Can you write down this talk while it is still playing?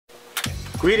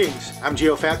Greetings, I'm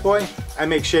Geofatboy. I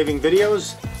make shaving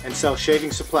videos and sell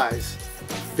shaving supplies.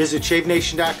 Visit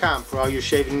shavenation.com for all your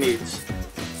shaving needs.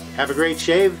 Have a great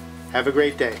shave, have a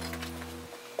great day.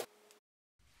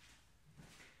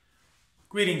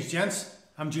 Greetings, gents.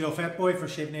 I'm Geofatboy for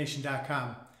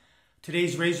shavenation.com.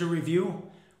 Today's razor review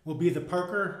will be the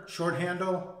Parker Short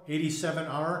Handle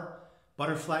 87R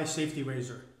Butterfly Safety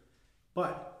Razor.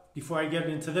 But before I get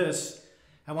into this,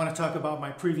 I want to talk about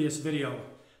my previous video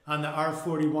on the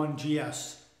R41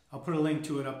 GS. I'll put a link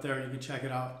to it up there, you can check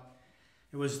it out.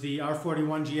 It was the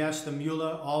R41 GS, the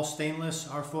Mula all stainless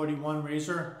R41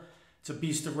 razor. It's a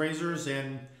beast of razors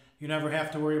and you never have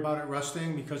to worry about it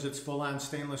rusting because it's full on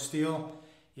stainless steel.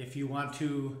 If you want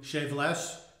to shave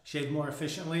less, shave more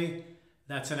efficiently,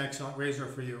 that's an excellent razor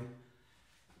for you.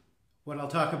 What I'll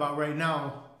talk about right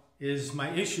now is my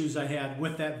issues I had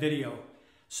with that video.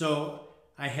 So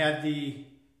I had the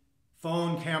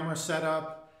phone camera set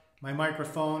up, my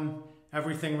microphone,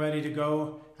 everything ready to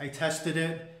go. I tested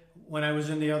it when I was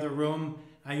in the other room.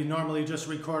 I normally just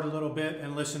record a little bit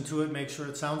and listen to it, make sure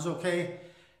it sounds okay.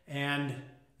 And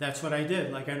that's what I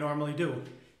did, like I normally do.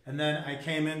 And then I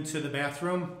came into the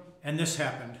bathroom and this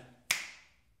happened.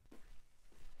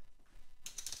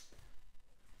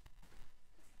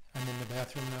 I'm in the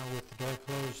bathroom now with the door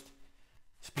closed,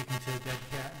 speaking to a dead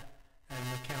cat, and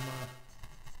the camera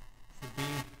would be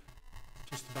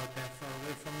just about that far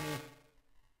away from me.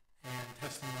 And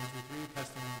testing 1, 2, 3,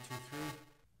 testing 1, 2, 3.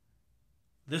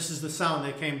 This is the sound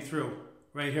that came through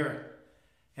right here.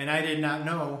 And I did not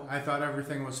know, I thought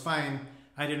everything was fine.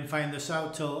 I didn't find this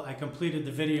out till I completed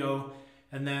the video,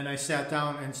 and then I sat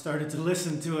down and started to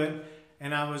listen to it,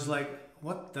 and I was like,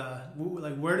 what the,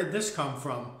 like where did this come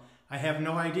from? I have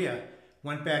no idea.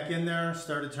 Went back in there,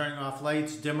 started turning off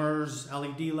lights, dimmers,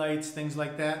 LED lights, things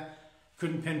like that.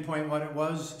 Couldn't pinpoint what it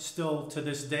was still to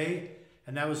this day.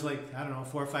 And that was like, I don't know,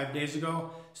 4 or 5 days ago.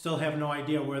 Still have no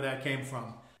idea where that came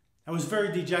from. I was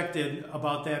very dejected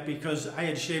about that because I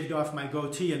had shaved off my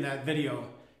goatee in that video.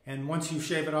 And once you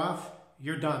shave it off,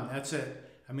 you're done, that's it.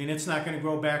 I mean, it's not gonna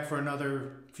grow back for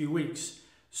another few weeks.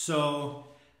 So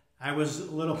I was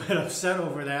a little bit upset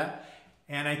over that.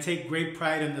 And I take great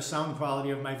pride in the sound quality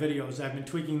of my videos. I've been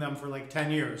tweaking them for like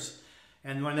 10 years.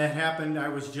 And when that happened, I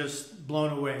was just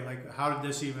blown away. Like, how did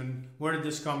this even, where did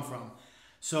this come from?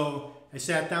 So I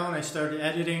sat down, I started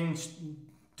editing,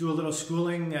 do a little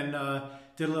schooling, and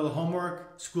did a little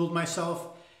homework, schooled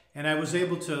myself, and I was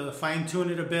able to fine tune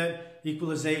it a bit,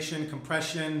 equalization,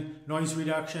 compression, noise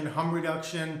reduction, hum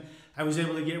reduction. I was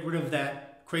able to get rid of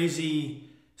that crazy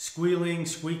squealing,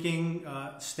 squeaking,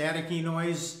 staticky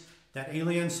noise, that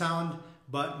alien sound,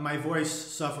 but my voice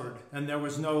suffered, and there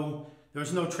was no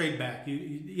trade back. You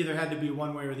either had to be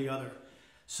one way or the other.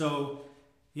 So,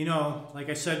 you know, like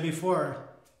I said before,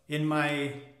 in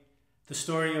the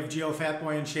story of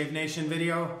Geofatboy and Shave Nation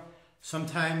video,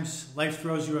 sometimes life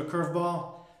throws you a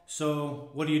curveball. So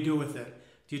what do you do with it?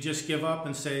 Do you just give up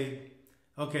and say,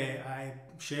 okay, I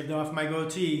shaved off my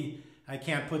goatee, I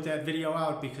can't put that video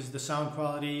out because the sound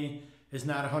quality is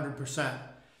not 100%.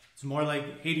 It's more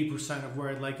like 80% of where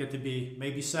I'd like it to be,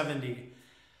 maybe 70.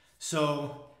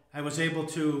 So I was able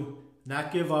to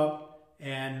not give up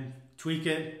and tweak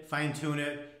it, fine tune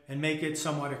it, and make it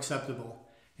somewhat acceptable.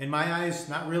 In my eyes,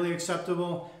 not really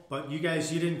acceptable, but you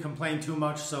guys, you didn't complain too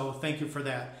much, so thank you for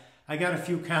that. I got a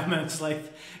few comments like,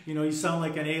 you know, you sound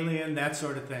like an alien, that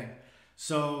sort of thing.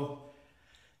 So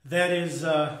that is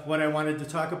what I wanted to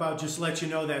talk about. Just let you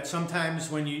know that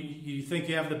sometimes when you think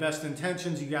you have the best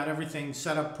intentions, you got everything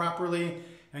set up properly,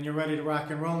 and you're ready to rock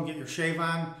and roll and get your shave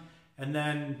on, and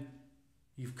then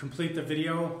you complete the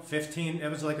video,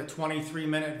 it was like a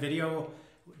 23-minute video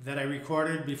that I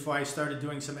recorded before I started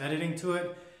doing some editing to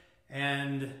it.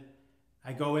 And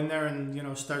I go in there and, you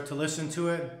know, start to listen to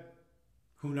it.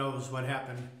 Who knows what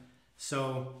happened?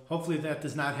 So hopefully that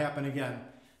does not happen again.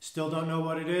 Still don't know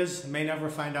what it is, may never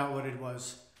find out what it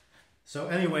was. So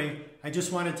anyway, I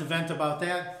just wanted to vent about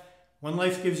that. When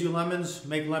life gives you lemons,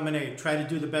 make lemonade. Try to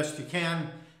do the best you can.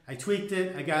 I tweaked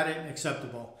it, I got it,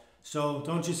 acceptable. So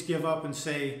don't just give up and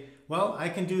say, well, I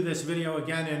can do this video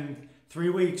again in 3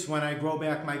 weeks when I grow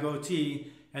back my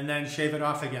goatee and then shave it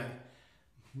off again.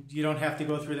 You don't have to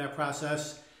go through that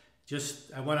process.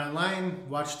 I went online,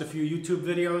 watched a few YouTube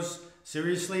videos.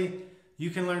 Seriously, you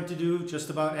can learn to do just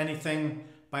about anything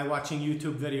by watching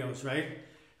YouTube videos, right?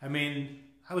 I mean,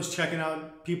 I was checking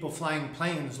out people flying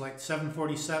planes like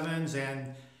 747s,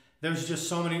 and there's just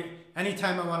so many.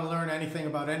 Anytime I want to learn anything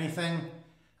about anything,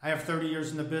 I have 30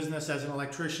 years in the business as an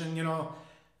electrician, you know.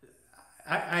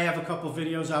 I have a couple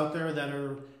videos out there that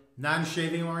are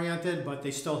non-shaving oriented, but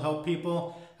they still help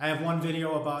people. I have one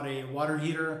video about a water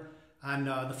heater on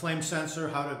the flame sensor,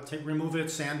 how to remove it,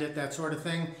 sand it, that sort of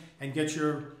thing, and get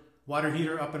your water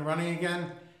heater up and running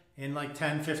again in like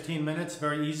 10-15 minutes,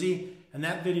 very easy. And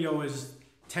that video is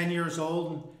 10 years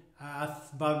old,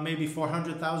 about maybe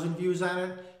 400,000 views on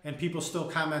it, and people still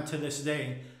comment to this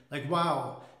day, like,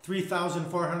 wow,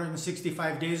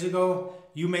 3,465 days ago,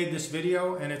 you made this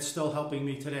video and it's still helping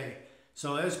me today.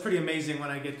 So it's pretty amazing when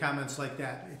I get comments like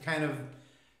that. It kind of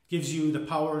gives you the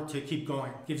power to keep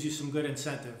going, gives you some good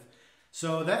incentive.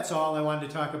 So that's all I wanted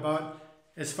to talk about.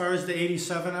 As far as the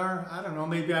 87R, I don't know,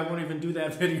 maybe I won't even do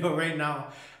that video right now.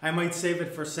 I might save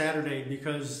it for Saturday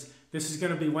because this is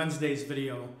going to be Wednesday's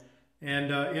video.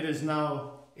 And it is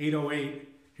now 8:08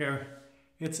 here.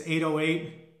 It's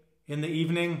 8:08 in the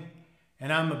evening,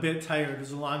 and I'm a bit tired.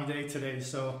 It's a long day today,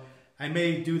 so I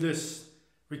may do this,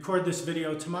 record this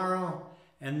video tomorrow,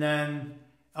 and then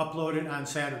upload it on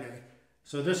Saturday.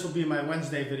 So this will be my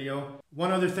Wednesday video.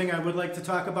 One other thing I would like to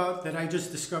talk about that I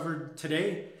just discovered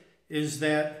today is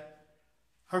that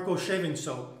Arko shaving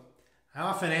soap. I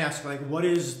often ask, like, what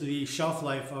is the shelf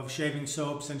life of shaving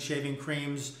soaps and shaving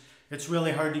creams? It's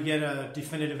really hard to get a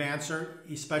definitive answer,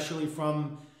 especially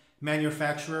from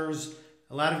manufacturers.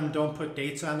 A lot of them don't put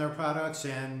dates on their products,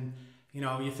 and you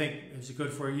know, you think, is it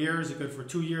good for a year? Is it good for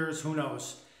 2 years? Who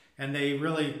knows? And they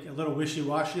really a little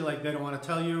wishy-washy, like they don't want to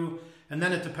tell you. And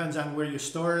then it depends on where you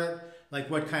store it, like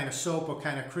what kind of soap, what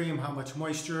kind of cream, how much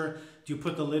moisture. Do you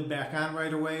put the lid back on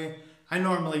right away? I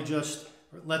normally just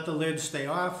let the lid stay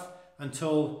off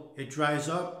until it dries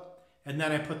up, and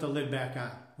then I put the lid back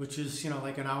on, which is, you know,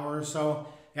 like an hour or so.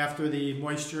 After the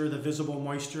moisture, the visible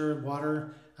moisture,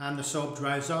 water on the soap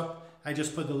dries up, I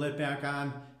just put the lid back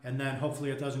on, and then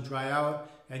hopefully it doesn't dry out,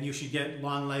 and you should get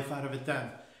long life out of it then.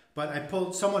 But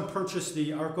someone purchased the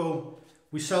Arko.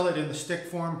 We sell it in the stick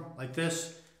form like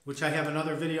this, which I have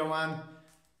another video on.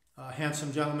 A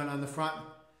handsome gentleman on the front,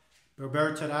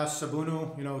 Berber Tadas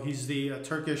Sabunu. You know, he's the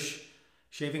Turkish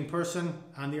shaving person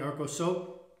on the Arko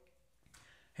soap.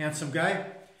 Handsome guy.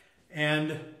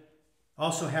 And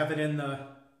also have it in the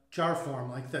jar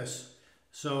form like this.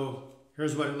 So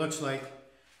here's what it looks like.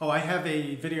 Oh, I have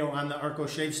a video on the Arko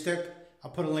shave stick.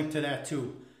 I'll put a link to that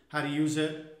too. How to use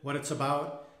it, what it's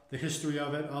about, the history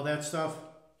of it, all that stuff.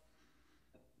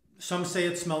 Some say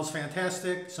it smells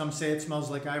fantastic. Some say it smells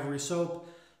like ivory soap.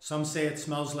 Some say it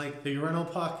smells like the urinal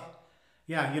puck.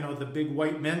 Yeah, you know, the big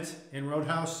white mint in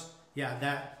Roadhouse. Yeah,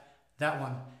 that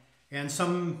one. And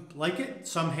some like it,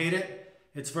 some hate it.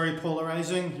 It's very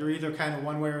polarizing. You're either kind of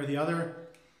one way or the other.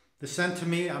 The scent, to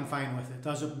me, I'm fine with it. It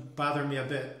doesn't bother me a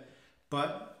bit.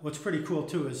 But what's pretty cool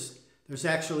too is there's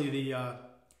actually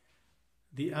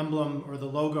the emblem or the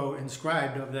logo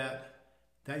inscribed of that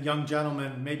young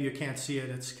gentleman. Maybe you can't see it.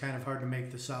 It's kind of hard to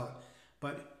make this out.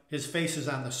 But his face is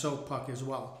on the soap puck as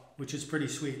well, which is pretty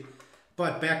sweet.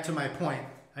 But back to my point.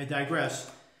 I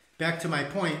digress. Back to my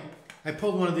point. I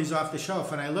pulled one of these off the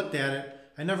shelf and I looked at it.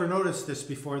 I never noticed this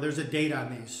before. There's a date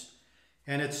on these.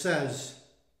 And it says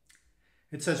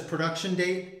production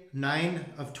date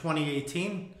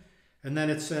 9/2018. And then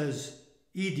it says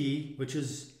ED, which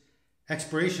is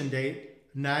expiration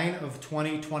date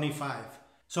 9/2025.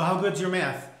 So how good's your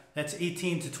math? That's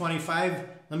 18 to 25.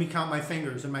 Let me count my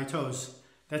fingers and my toes.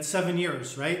 That's 7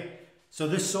 years, right? So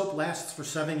this soap lasts for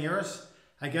 7 years.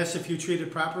 I guess if you treat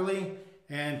it properly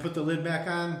and put the lid back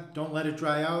on, don't let it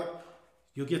dry out,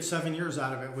 you'll get 7 years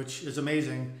out of it, which is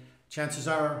amazing. Chances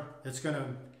are it's going to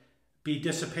be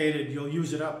dissipated. You'll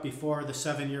use it up before the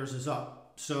 7 years is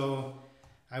up. So,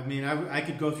 I mean, I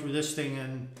could go through this thing,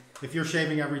 and if you're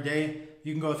shaving every day,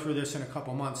 you can go through this in a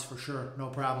couple months for sure. No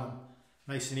problem.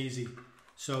 Nice and easy.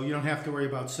 So you don't have to worry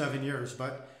about 7 years.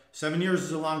 But 7 years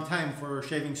is a long time for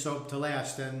shaving soap to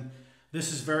last, and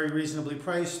this is very reasonably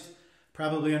priced.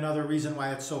 Probably another reason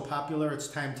why it's so popular. It's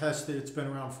time tested. It's been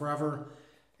around forever.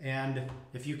 And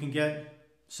if you can get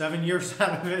 7 years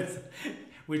out of it,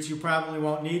 which you probably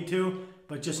won't need to,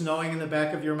 but just knowing in the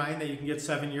back of your mind that you can get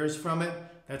 7 years from it,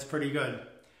 that's pretty good.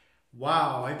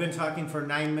 Wow, I've been talking for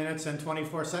 9 minutes and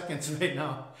 24 seconds right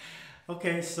now.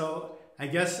 Okay, so I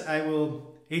guess I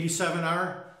will,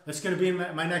 87R, that's going to be in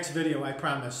my next video, I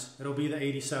promise. It'll be the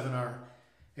 87R.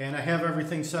 And I have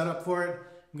everything set up for it.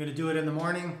 I'm going to do it in the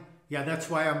morning. Yeah, that's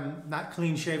why I'm not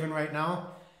clean shaven right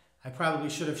now. I probably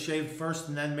should have shaved first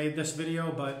and then made this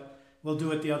video, but we'll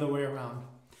do it the other way around.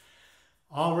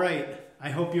 All right,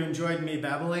 I hope you enjoyed me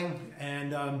babbling,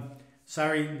 and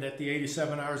sorry that the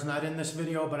 87R is not in this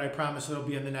video, but I promise it'll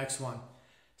be in the next one.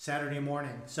 Saturday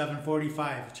morning,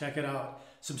 7:45, check it out.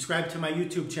 Subscribe to my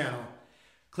YouTube channel.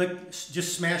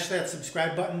 Just smash that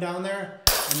subscribe button down there,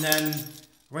 and then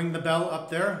ring the bell up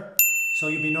there, so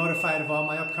you'll be notified of all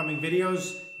my upcoming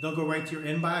videos. they'll go right to your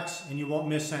inbox and you won't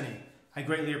miss any. I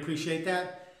greatly appreciate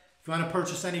that. If you want to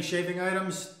purchase any shaving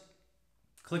items,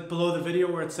 click below the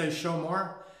video where it says show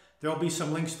more. There will be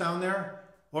some links down there,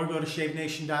 or go to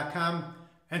shavenation.com,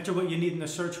 enter what you need in the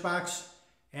search box,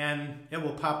 and it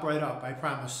will pop right up, I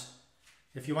promise.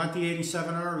 If you want the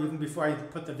 87R, even before I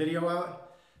put the video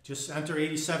out, just enter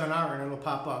 87R and it'll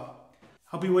pop up.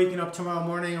 I'll be waking up tomorrow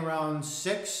morning around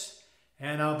 6,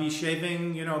 and I'll be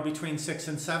shaving, between 6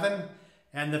 and 7,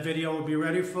 and the video will be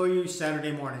ready for you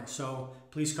Saturday morning, so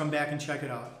please come back and check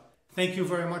it out. Thank you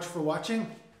very much for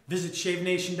watching. Visit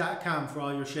shavenation.com for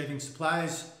all your shaving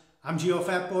supplies. I'm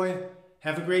Geofatboy.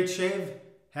 Have a great shave.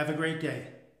 Have a great day.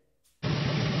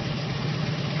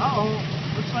 Uh-oh.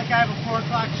 Looks like I have a 4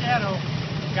 o'clock shadow.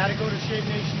 Got to go to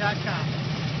shavenation.com.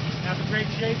 Have a great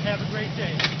shave. Have a great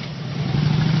day.